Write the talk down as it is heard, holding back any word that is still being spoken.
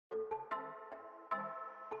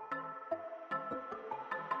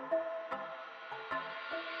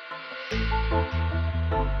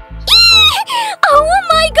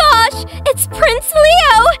gosh! It's Prince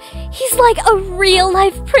Leo! He's like a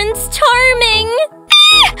real-life Prince Charming!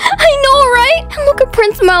 I know, right? And look at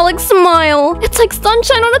Prince Malik's smile. It's like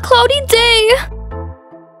sunshine on a cloudy day.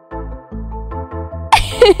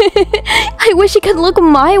 I wish he could look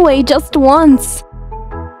my way just once.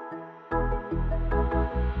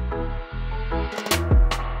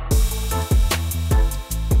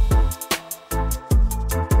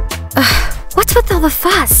 What's with all the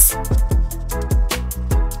fuss?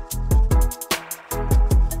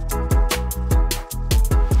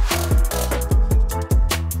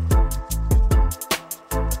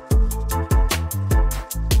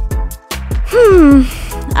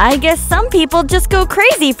 I guess some people just go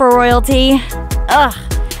crazy for royalty. Ugh,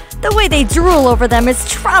 the way they drool over them is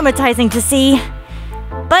traumatizing to see.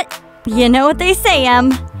 But you know what they say,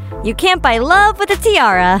 Em. You can't buy love with a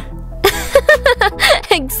tiara.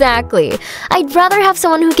 Exactly. I'd rather have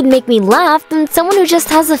someone who can make me laugh than someone who just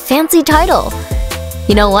has a fancy title.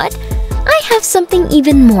 You know what? I have something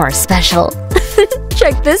even more special.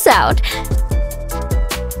 Check this out.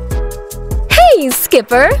 Hey,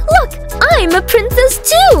 Skipper! Look! I'm a princess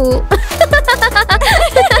too!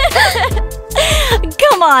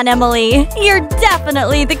 Come on, Emily. You're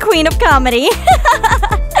definitely the queen of comedy.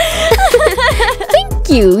 Thank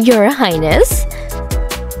you, Your Highness.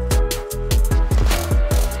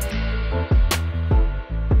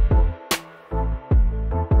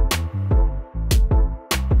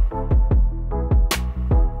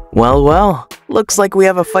 Well, well. Looks like we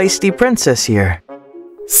have a feisty princess here.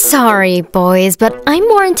 Sorry, boys, but I'm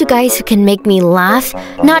more into guys who can make me laugh,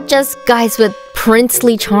 not just guys with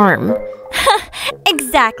princely charm.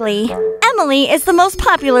 Exactly. Emily is the most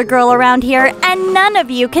popular girl around here, and none of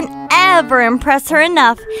you can ever impress her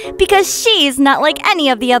enough, because she's not like any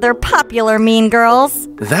of the other popular mean girls.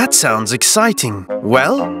 That sounds exciting.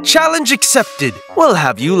 Well, challenge accepted. We'll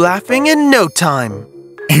have you laughing in no time.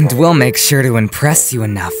 And we'll make sure to impress you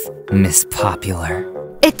enough, Miss Popular.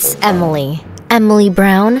 It's Emily. Emily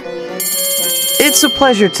Brown. It's a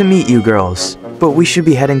pleasure to meet you girls, but we should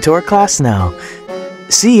be heading to our class now.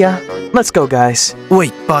 See ya. Let's go, guys.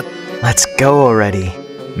 Wait, but... Let's go already.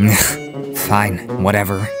 Fine,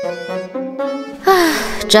 whatever.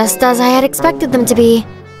 Just as I had expected them to be.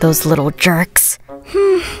 Those little jerks.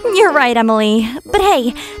 You're right, Emily. But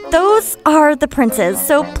hey, those are the princes,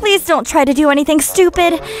 so please don't try to do anything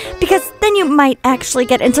stupid, because then you might actually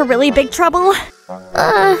get into really big trouble.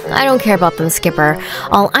 I don't care about them, Skipper.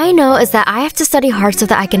 All I know is that I have to study hard so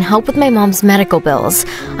that I can help with my mom's medical bills.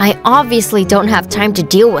 I obviously don't have time to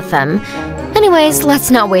deal with them. Anyways,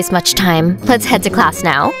 let's not waste much time. Let's head to class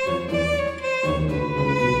now.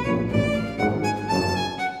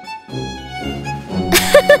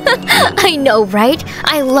 I know, right?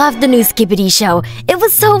 I loved the new Skibbity show. It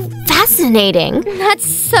was so fascinating. That's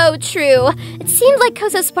so true. It seemed like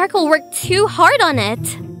CoxoSparkle worked too hard on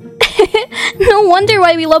it. No wonder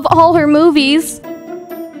why we love all her movies.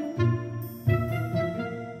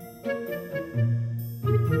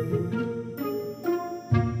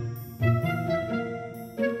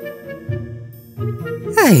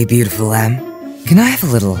 Hey, beautiful Em. Can I have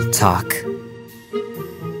a little talk?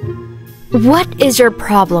 What is your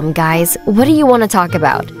problem, guys? What do you want to talk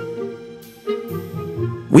about?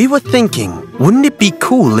 We were thinking, wouldn't it be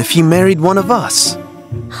cool if you married one of us?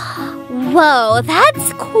 Whoa,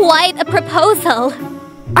 that's quite a proposal.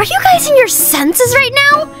 Are you guys in your senses right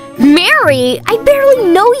now? Mary, I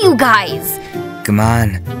barely know you guys. Come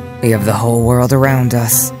on, we have the whole world around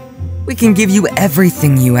us. We can give you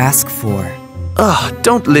everything you ask for. Ugh,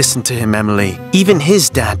 don't listen to him, Emily. Even his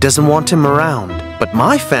dad doesn't want him around. But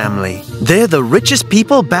my family, they're the richest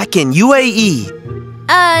people back in UAE.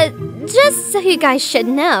 Just so you guys should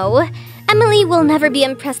know, Emily will never be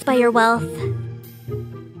impressed by your wealth.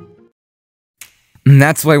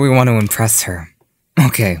 That's why we want to impress her.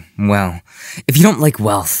 Okay, well, if you don't like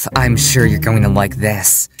wealth, I'm sure you're going to like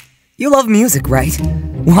this. You love music, right?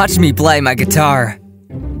 Watch me play my guitar.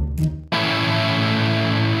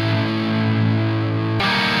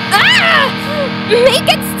 Make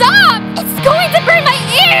it stop! It's going to burn my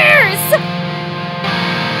ears!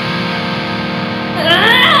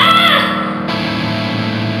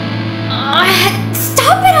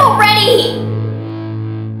 Stop it already!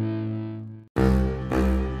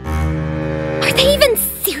 Are they even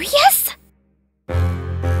serious?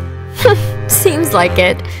 Seems like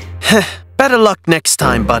it. Better luck next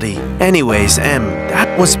time, buddy. Anyways, Em,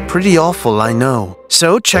 that was pretty awful, I know.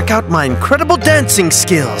 So check out my incredible dancing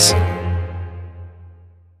skills.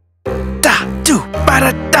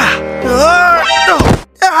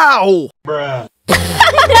 Ow! Bruh.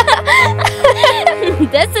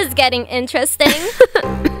 This is getting interesting.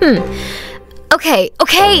 Okay,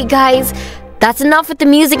 guys. That's enough with the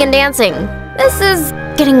music and dancing. This is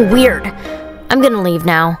getting weird. I'm gonna leave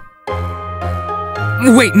now.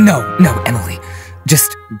 Wait, no, Emily.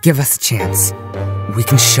 Just give us a chance. We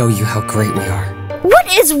can show you how great we are. What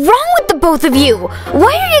is wrong with the both of you?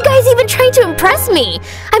 Why are you guys even trying to impress me?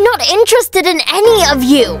 I'm not interested in any of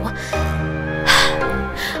you.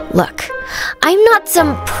 Look, I'm not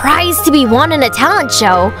some prize to be won in a talent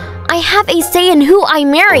show. I have a say in who I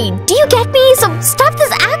marry. Do you get me? So stop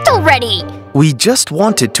this act already. We just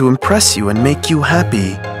wanted to impress you and make you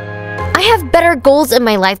happy. I have better goals in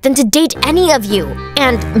my life than to date any of you.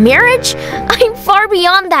 And marriage? I'm far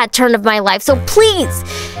beyond that turn of my life, so please,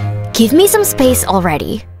 give me some space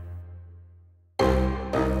already.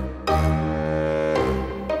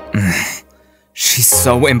 She's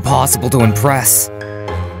so impossible to impress.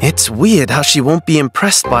 It's weird how she won't be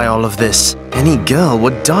impressed by all of this. Any girl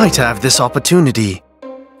would die to have this opportunity.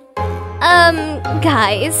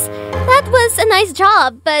 Guys, that was a nice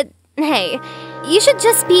job, but hey, you should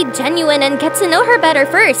just be genuine and get to know her better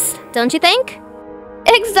first, don't you think?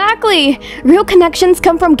 Exactly! Real connections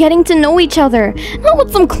come from getting to know each other, not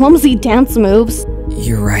with some clumsy dance moves.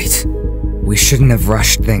 You're right. We shouldn't have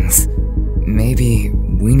rushed things. Maybe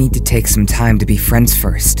we need to take some time to be friends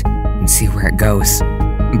first and see where it goes.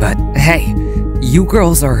 But hey, you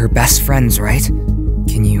girls are her best friends, right?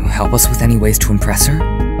 Can you help us with any ways to impress her?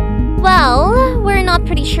 Well, we're not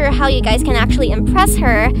pretty sure how you guys can actually impress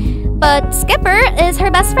her, but Skipper is her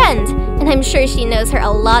best friend, and I'm sure she knows her a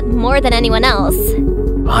lot more than anyone else.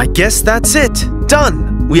 I guess that's it.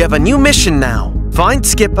 Done. We have a new mission now. Find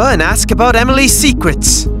Skipper and ask about Emily's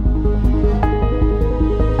secrets.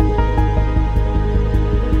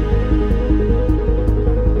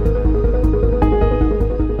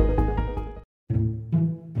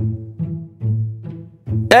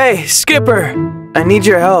 Hey, Skipper! I need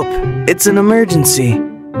your help. It's an emergency.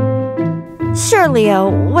 Sure, Leo.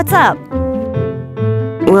 What's up?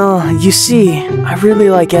 Well, you see, I really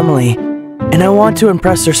like Emily, and I want to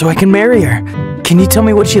impress her so I can marry her. Can you tell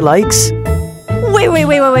me what she likes? Wait.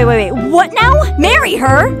 What now? Marry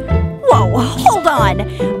her? Whoa, hold on.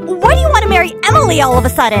 Why do you want to marry Emily all of a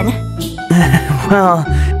sudden? Well,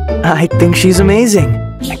 I think she's amazing.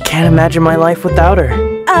 I can't imagine my life without her.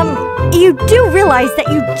 You do realize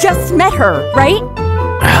that you just met her, right?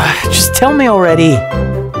 Just tell me already.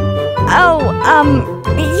 Oh,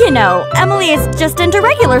 you know, Emily is just into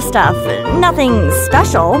regular stuff. Nothing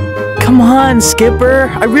special. Come on, Skipper.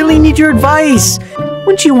 I really need your advice.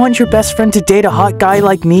 Wouldn't you want your best friend to date a hot guy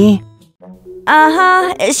like me?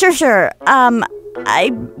 Sure.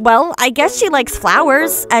 I guess she likes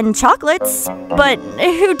flowers and chocolates, but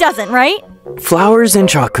who doesn't, right? Flowers and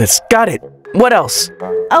chocolates. Got it. What else?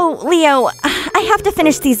 Oh, Leo, I have to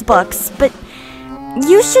finish these books, but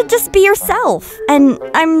you should just be yourself, and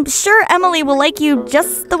I'm sure Emily will like you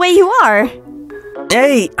just the way you are.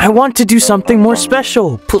 Hey, I want to do something more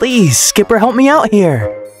special. Please, Skipper, help me out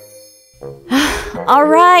here. All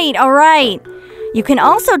right. You can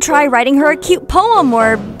also try writing her a cute poem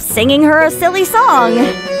or singing her a silly song.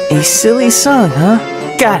 A silly song, huh?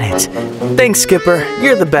 Got it. Thanks, Skipper.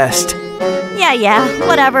 You're the best. Yeah,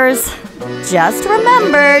 whatevers. Just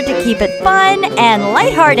remember to keep it fun and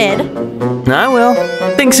lighthearted. I will.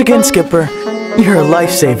 Thanks again, Skipper. You're a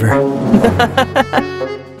lifesaver.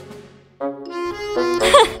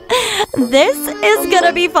 This is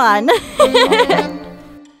gonna be fun.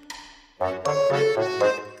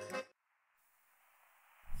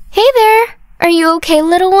 Hey there! Are you okay,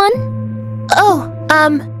 little one? Oh,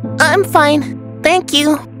 I'm fine. Thank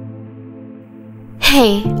you.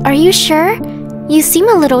 Hey, are you sure? You seem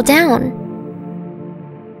a little down.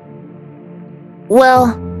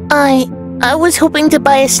 Well, I was hoping to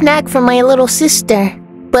buy a snack for my little sister,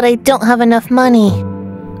 but I don't have enough money.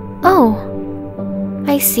 Oh,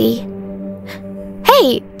 I see.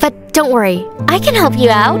 Hey, but don't worry. I can help you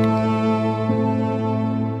out.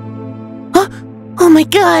 Oh my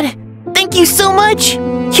god! Thank you so much!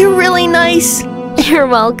 You're really nice! You're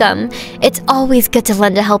welcome. It's always good to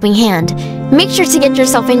lend a helping hand. Make sure to get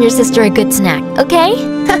yourself and your sister a good snack, okay?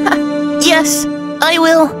 Yes, I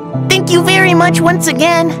will. Thank you very much once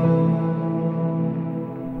again.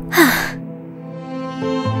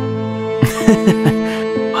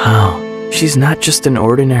 Wow, she's not just an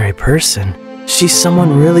ordinary person. She's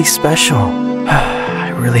someone really special. I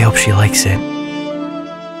really hope she likes it.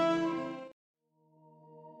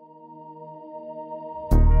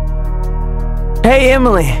 Hey,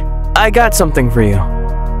 Emily. I got something for you.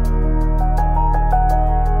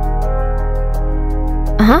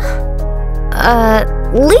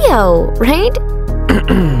 Leo, right?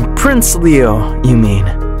 Prince Leo, you mean?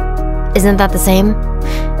 Isn't that the same?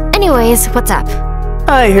 Anyways, what's up?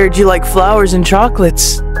 I heard you like flowers and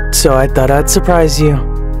chocolates, so I thought I'd surprise you.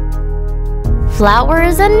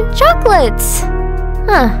 Flowers and chocolates.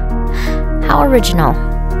 Huh. How original.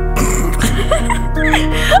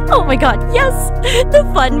 Oh my god, yes! The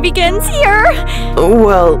fun begins here!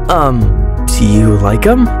 Well, do you like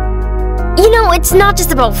them? You know, it's not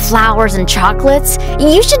just about flowers and chocolates.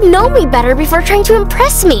 You should know me better before trying to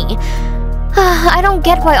impress me. I don't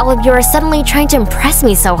get why all of you are suddenly trying to impress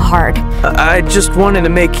me so hard. I just wanted to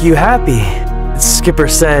make you happy. Skipper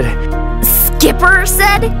said... Skipper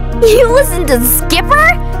said? You listen to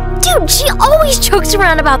Skipper? Dude, she always jokes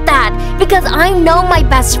around about that because I know my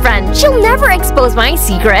best friend. She'll never expose my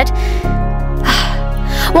secret.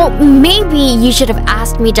 Well, maybe you should have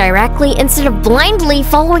asked me directly instead of blindly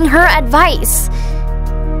following her advice.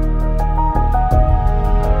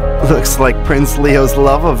 Looks like Prince Leo's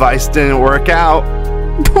love advice didn't work out.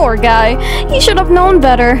 Poor guy. He should have known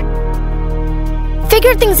better.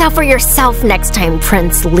 Figure things out for yourself next time,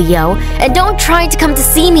 Prince Leo, and don't try to come to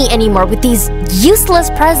see me anymore with these useless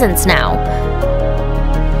presents now.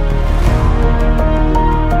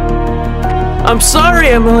 I'm sorry,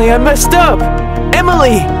 Emily, I messed up.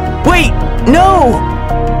 Emily, wait, no!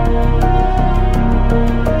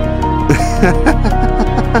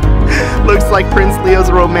 Looks like Prince Leo's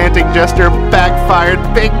romantic gesture backfired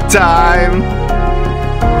big time.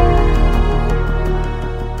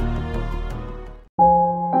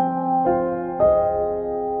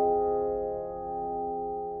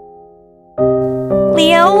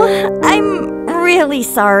 Leo, I'm really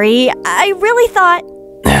sorry. I really thought...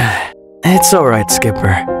 It's alright,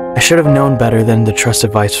 Skipper. I should have known better than to trust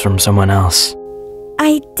advice from someone else.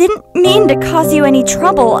 I didn't mean to cause you any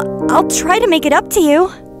trouble. I'll try to make it up to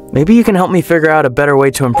you. Maybe you can help me figure out a better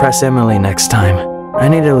way to impress Emily next time. I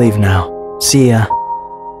need to leave now. See ya.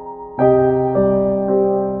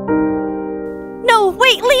 No,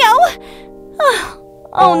 wait, Leo!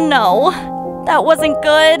 Oh no, that wasn't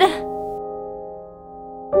good.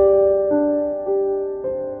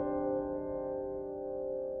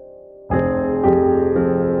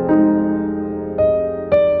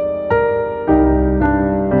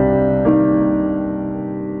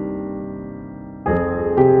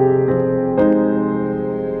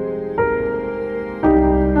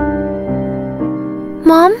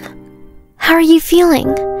 Mom? How are you feeling?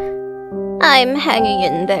 I'm hanging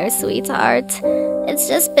in there, sweetheart. It's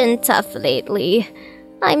just been tough lately.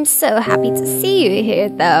 I'm so happy to see you here,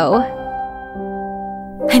 though.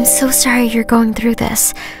 I'm so sorry you're going through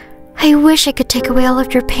this. I wish I could take away all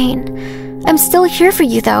of your pain. I'm still here for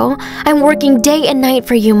you, though. I'm working day and night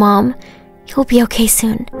for you, Mom. You'll be okay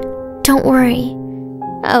soon. Don't worry.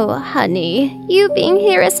 Oh, honey, you being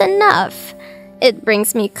here is enough. It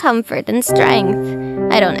brings me comfort and strength.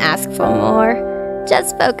 I don't ask for more.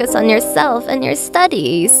 Just focus on yourself and your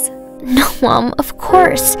studies. No, Mom, of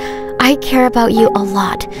course. I care about you a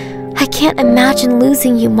lot. I can't imagine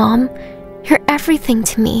losing you, Mom. You're everything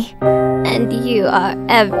to me. And you are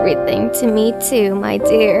everything to me too, my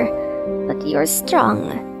dear. But you're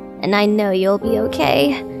strong, and I know you'll be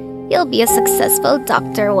okay. You'll be a successful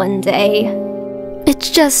doctor one day.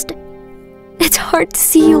 It's hard to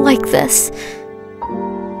see you like this.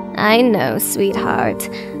 I know, sweetheart,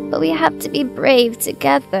 but we have to be brave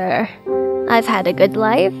together. I've had a good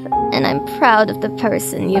life, and I'm proud of the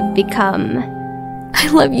person you've become. I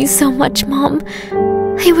love you so much, Mom.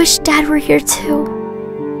 I wish Dad were here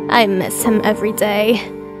too. I miss him every day.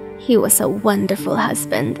 He was a wonderful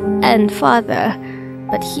husband and father,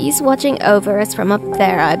 but he's watching over us from up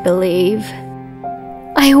there, I believe.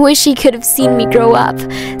 I wish he could have seen me grow up,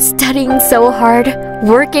 studying so hard,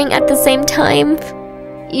 working at the same time.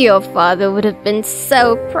 Your father would have been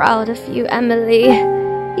so proud of you, Emily.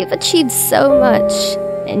 You've achieved so much,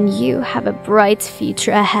 and you have a bright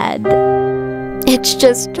future ahead. It's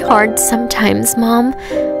just hard sometimes, Mom.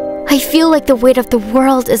 I feel like the weight of the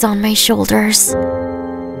world is on my shoulders.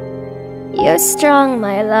 You're strong,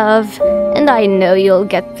 my love, and I know you'll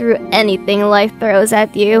get through anything life throws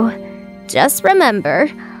at you. Just remember,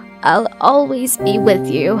 I'll always be with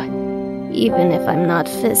you, even if I'm not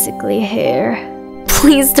physically here.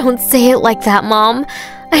 Please don't say it like that, Mom.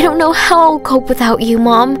 I don't know how I'll cope without you,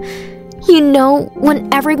 Mom. You know,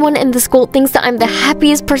 when everyone in the school thinks that I'm the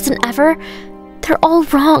happiest person ever, they're all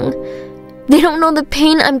wrong. They don't know the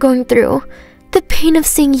pain I'm going through. The pain of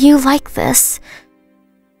seeing you like this.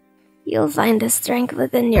 You'll find the strength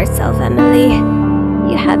within yourself, Emily.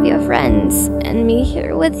 You have your friends, and me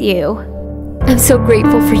here with you. I'm so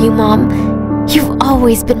grateful for you, Mom. You've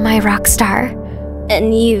always been my rock star.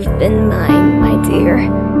 And you've been mine, my dear.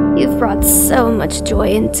 You've brought so much joy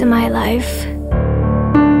into my life.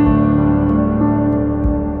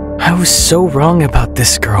 I was so wrong about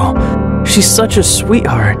this girl. She's such a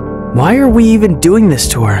sweetheart. Why are we even doing this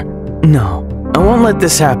to her? No, I won't let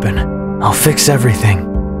this happen. I'll fix everything.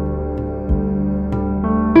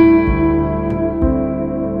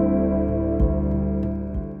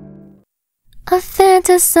 I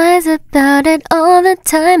fantasize about it all the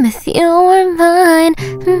time if you were mine.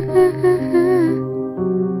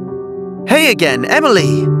 Hey again,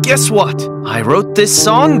 Emily. Guess what? I wrote this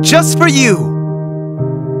song just for you.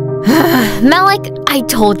 Malik, I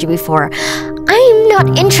told you before. I'm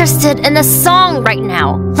not interested in a song right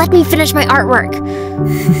now. Let me finish my artwork.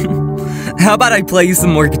 How about I play you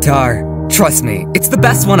some more guitar? Trust me, it's the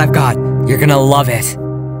best one I've got. You're gonna love it.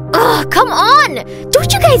 Ugh, come on!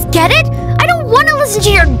 Don't you guys get it? I don't want to listen to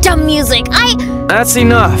your dumb music. That's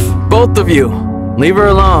enough, both of you. Leave her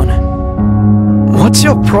alone. What's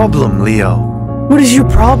your problem, Leo? What is your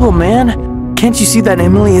problem, man? Can't you see that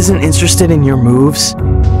Emily isn't interested in your moves?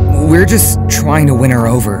 We're just trying to win her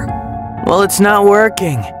over. Well, it's not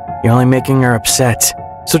working. You're only making her upset.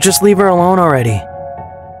 So just leave her alone already.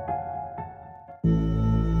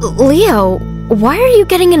 Leo, why are you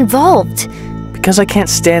getting involved? Because I can't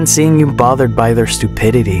stand seeing you bothered by their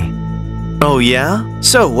stupidity. Oh yeah?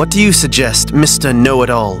 So what do you suggest, Mr.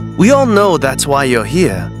 Know-It-All? We all know that's why you're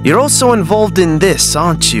here. You're also involved in this,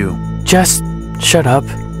 aren't you? Just shut up.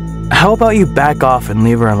 How about you back off and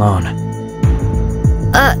leave her alone?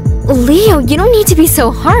 Leo, you don't need to be so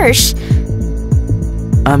harsh.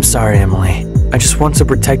 I'm sorry, Emily. I just want to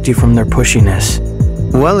protect you from their pushiness.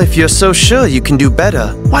 Well, if you're so sure you can do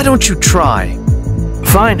better, why don't you try?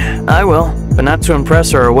 Fine, I will. But not to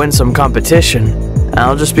impress her or win some competition.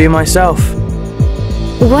 I'll just be myself.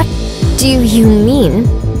 What do you mean?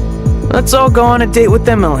 Let's all go on a date with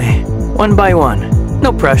Emily. One by one.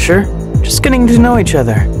 No pressure. Just getting to know each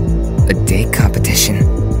other. A date competition?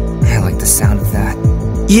 I like the sound of that.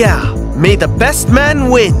 Yeah, may the best man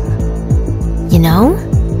win. You know,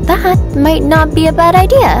 that might not be a bad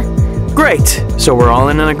idea. Great. So we're all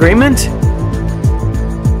in an agreement?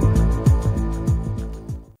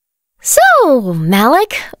 So,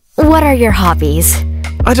 Malik, what are your hobbies?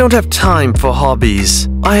 I don't have time for hobbies.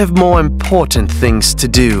 I have more important things to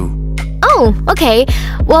do. Oh, okay.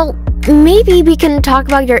 Well, maybe we can talk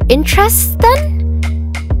about your interests then?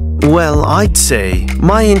 Well, I'd say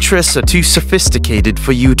my interests are too sophisticated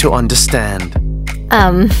for you to understand.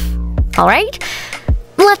 Alright.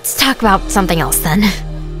 Let's talk about something else then.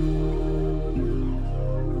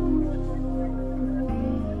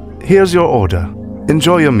 Here's your order.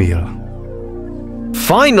 Enjoy your meal.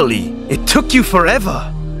 Finally! It took you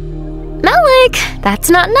forever! Malik, that's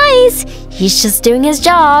not nice. He's just doing his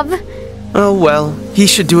job. Oh well, he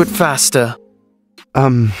should do it faster.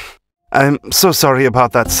 I'm so sorry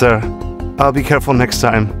about that, sir. I'll be careful next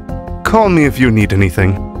time. Call me if you need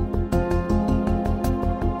anything.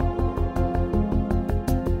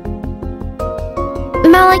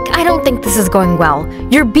 Malik, I don't think this is going well.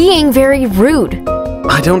 You're being very rude.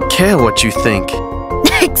 I don't care what you think.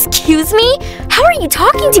 Excuse me? How are you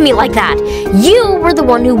talking to me like that? You were the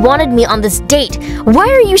one who wanted me on this date. Why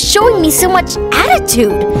are you showing me so much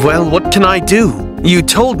attitude? Well, what can I do? You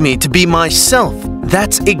told me to be myself.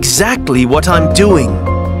 That's exactly what I'm doing.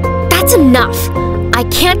 That's enough. I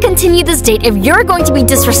can't continue this date if you're going to be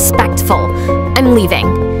disrespectful. I'm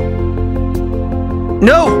leaving.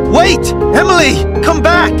 No, wait! Emily, come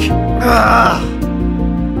back!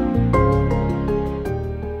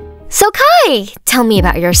 So Kai, tell me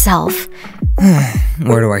about yourself.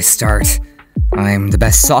 Where do I start? I'm the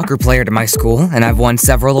best soccer player to my school, and I've won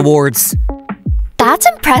several awards. That's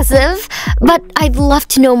impressive, but I'd love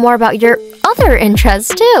to know more about your other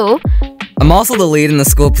interests too. I'm also the lead in the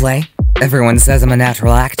school play. Everyone says I'm a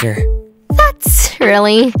natural actor. That's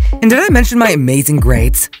really... And did I mention my amazing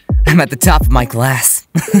grades? I'm at the top of my class.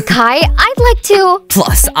 Kai, I'd like to...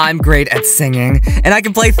 Plus, I'm great at singing, and I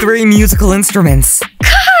can play 3 musical instruments.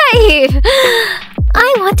 Kai!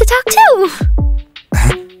 I want to talk too.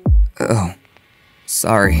 Oh,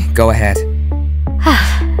 sorry. Go ahead.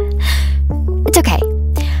 It's okay.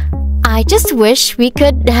 I just wish we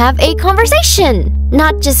could have a conversation,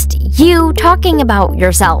 not just you talking about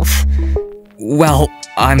yourself. Well,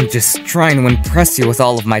 I'm just trying to impress you with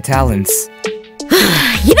all of my talents.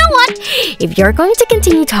 You know what? If you're going to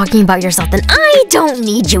continue talking about yourself, then I don't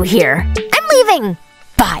need you here. I'm leaving.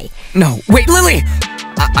 Bye. No, wait, Lily!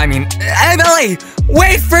 I mean, Emily!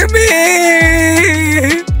 Wait for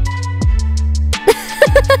me!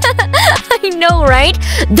 I know, right?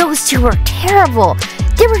 Those two were terrible.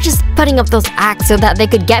 They were just putting up those acts so that they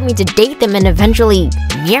could get me to date them and eventually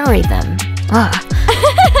marry them. Ugh.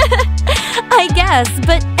 I guess,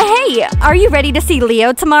 but hey, are you ready to see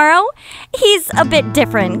Leo tomorrow? He's a bit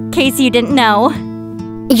different, in case you didn't know.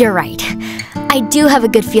 You're right. I do have a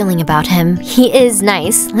good feeling about him. He is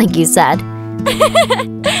nice, like you said.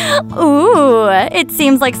 Ooh, it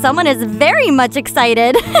seems like someone is very much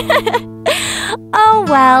excited. Oh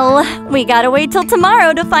well, we gotta wait till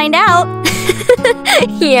tomorrow to find out.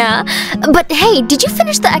 Yeah, but hey, did you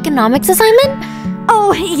finish the economics assignment?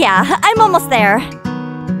 Oh yeah, I'm almost there.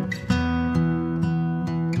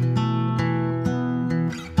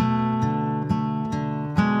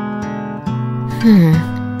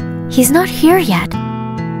 He's not here yet.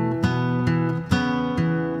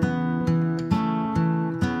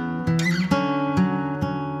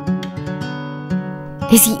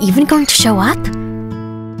 Is he even going to show up?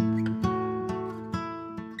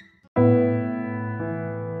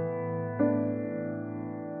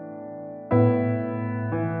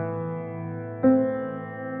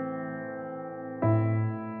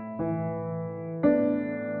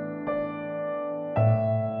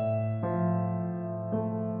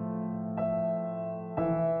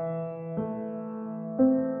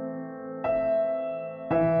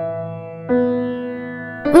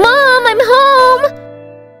 Mom, I'm home!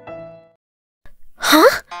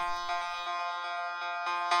 Huh?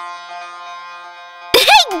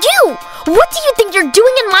 Hey, you! What do you think you're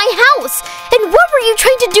doing in my house? And what were you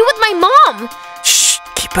trying to do with my mom? Shh,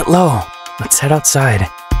 keep it low. Let's head outside.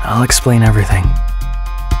 I'll explain everything.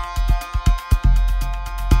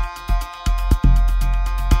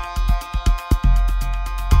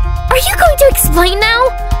 Are you going to explain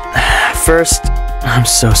now? First, I'm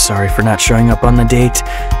so sorry for not showing up on the date.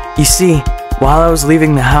 You see, while I was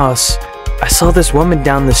leaving the house, I saw this woman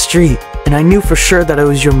down the street, and I knew for sure that it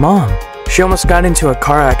was your mom. She almost got into a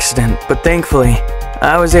car accident, but thankfully,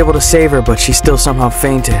 I was able to save her, but she still somehow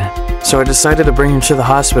fainted. So I decided to bring her to the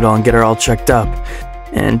hospital and get her all checked up,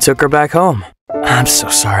 and took her back home. I'm so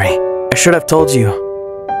sorry. I should have told you.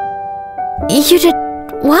 You did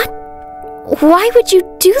what? Why would you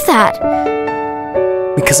do that?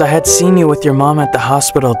 Because I had seen you with your mom at the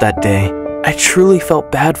hospital that day. I truly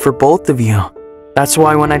felt bad for both of you. That's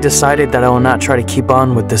why when I decided that I will not try to keep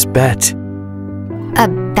on with this bet. A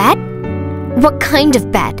bet? What kind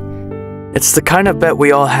of bet? It's the kind of bet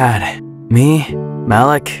we all had. Me,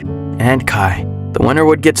 Malik, and Kai. The winner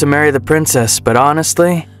would get to marry the princess, but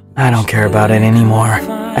honestly, I don't care about it anymore.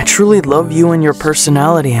 I truly love you and your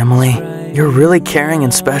personality, Emily. You're really caring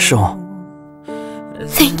and special.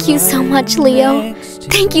 Thank you so much, Leo.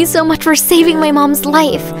 Thank you so much for saving my mom's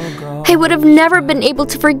life. I would have never been able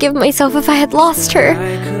to forgive myself if I had lost her.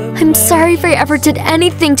 I'm sorry if I ever did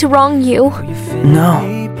anything to wrong you. No,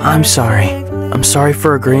 I'm sorry. I'm sorry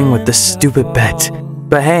for agreeing with this stupid bet.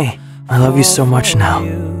 But hey, I love you so much now.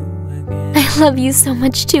 I love you so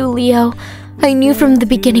much too, Leo. I knew from the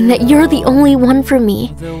beginning that you're the only one for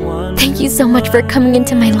me. Thank you so much for coming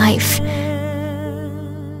into my life.